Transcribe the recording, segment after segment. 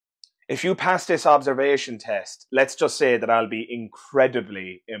If you pass this observation test, let's just say that I'll be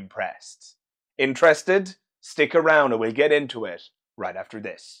incredibly impressed. Interested? Stick around and we'll get into it right after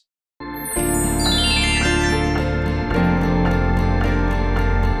this.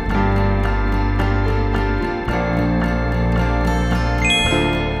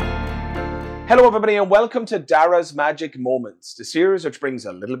 Hello everybody and welcome to Dara's Magic Moments, the series which brings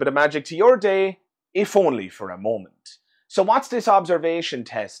a little bit of magic to your day, if only for a moment. So what's this observation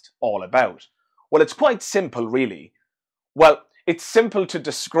test all about? Well, it's quite simple really. Well, it's simple to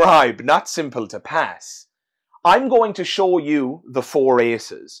describe, not simple to pass. I'm going to show you the four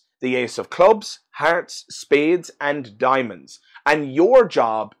aces. The ace of clubs, hearts, spades and diamonds. And your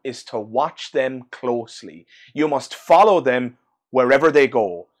job is to watch them closely. You must follow them wherever they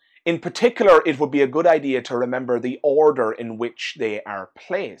go. In particular, it would be a good idea to remember the order in which they are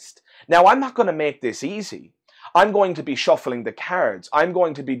placed. Now, I'm not going to make this easy. I'm going to be shuffling the cards. I'm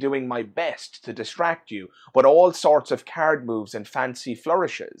going to be doing my best to distract you with all sorts of card moves and fancy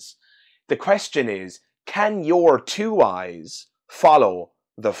flourishes. The question is, can your two eyes follow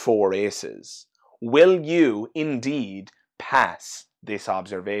the four aces? Will you indeed pass this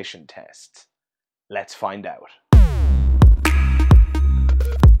observation test? Let's find out.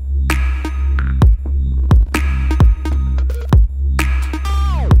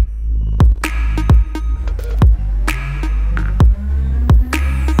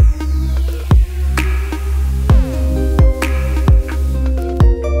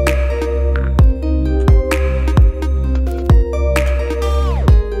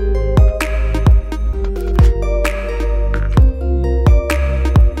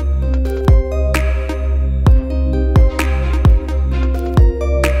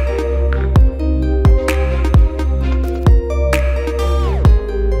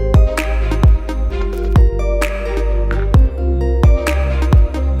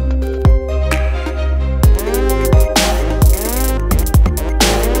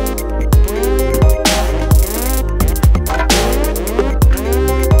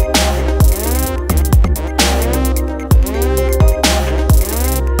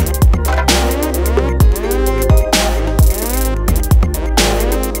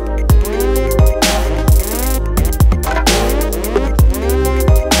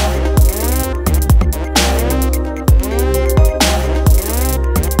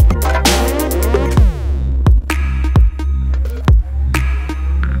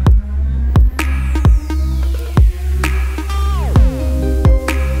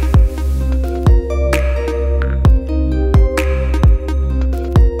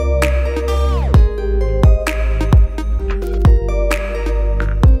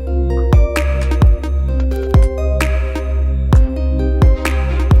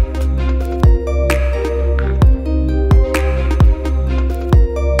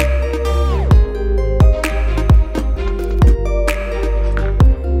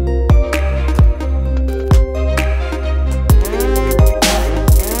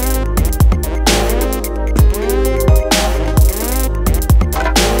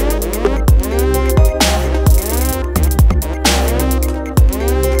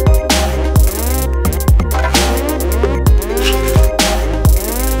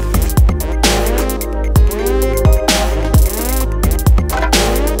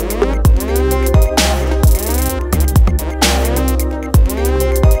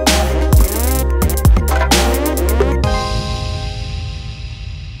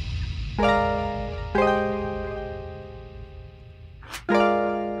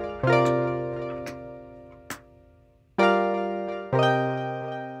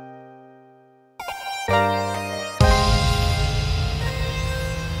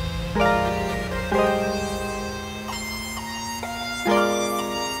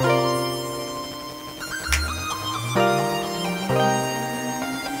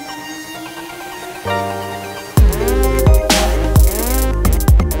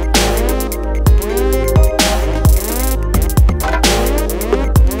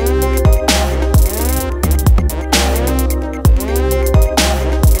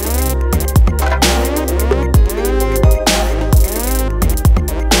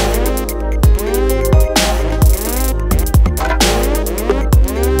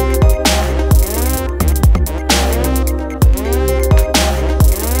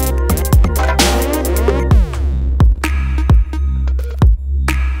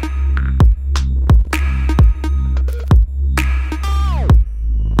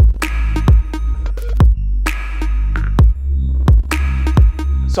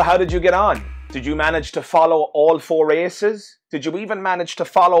 So how did you get on? Did you manage to follow all four aces? Did you even manage to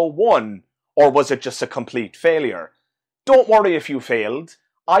follow one? Or was it just a complete failure? Don't worry if you failed.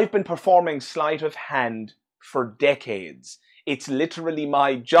 I've been performing sleight of hand for decades. It's literally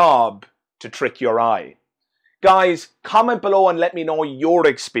my job to trick your eye. Guys, comment below and let me know your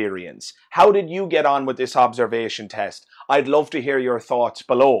experience. How did you get on with this observation test? I'd love to hear your thoughts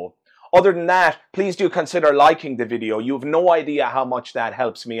below. Other than that, please do consider liking the video. You have no idea how much that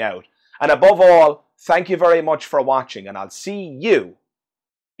helps me out. And above all, thank you very much for watching, and I'll see you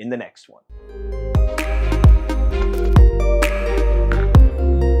in the next one.